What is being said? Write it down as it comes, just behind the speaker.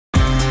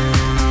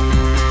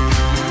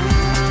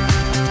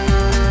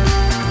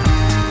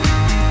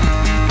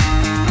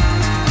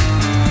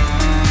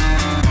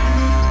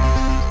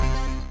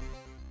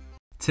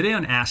Today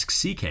on Ask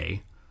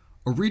CK,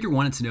 a reader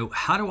wanted to know,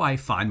 how do I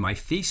find my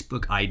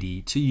Facebook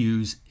ID to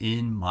use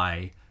in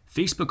my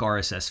Facebook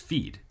RSS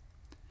feed?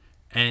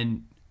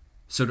 And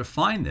so to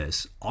find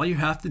this, all you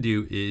have to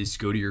do is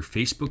go to your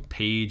Facebook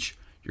page,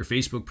 your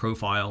Facebook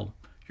profile,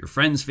 your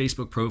friend's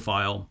Facebook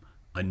profile,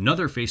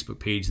 another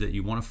Facebook page that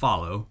you want to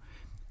follow,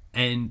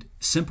 and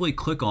simply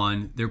click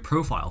on their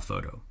profile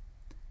photo.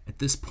 At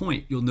this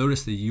point, you'll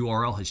notice the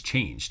URL has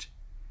changed.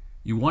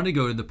 You want to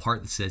go to the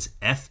part that says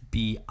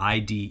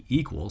FBID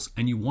equals,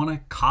 and you want to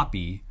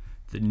copy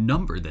the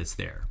number that's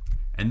there.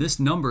 And this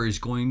number is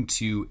going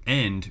to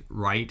end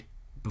right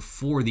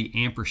before the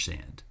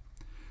ampersand.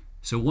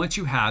 So once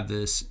you have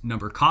this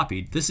number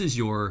copied, this is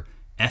your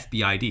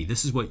FBID.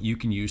 This is what you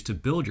can use to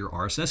build your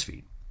RSS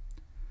feed.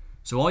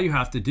 So all you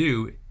have to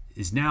do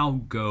is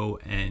now go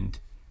and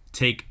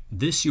take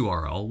this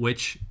URL,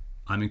 which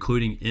I'm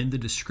including in the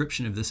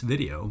description of this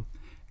video,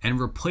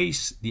 and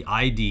replace the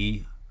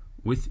ID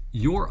with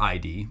your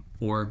ID,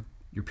 or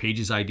your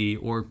page's ID,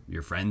 or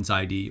your friend's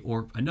ID,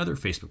 or another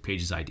Facebook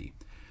page's ID.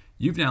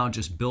 You've now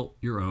just built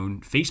your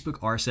own Facebook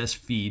RSS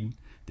feed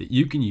that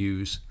you can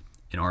use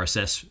in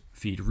RSS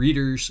feed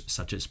readers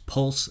such as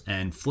Pulse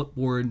and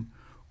Flipboard,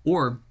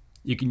 or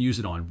you can use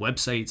it on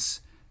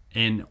websites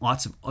and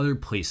lots of other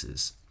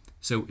places.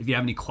 So if you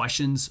have any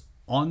questions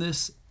on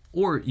this,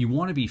 or you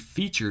want to be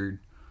featured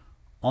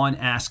on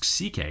Ask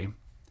CK,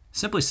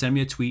 simply send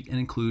me a tweet and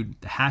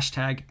include the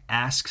hashtag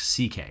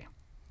AskCK.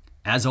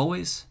 As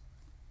always,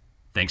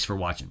 thanks for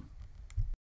watching.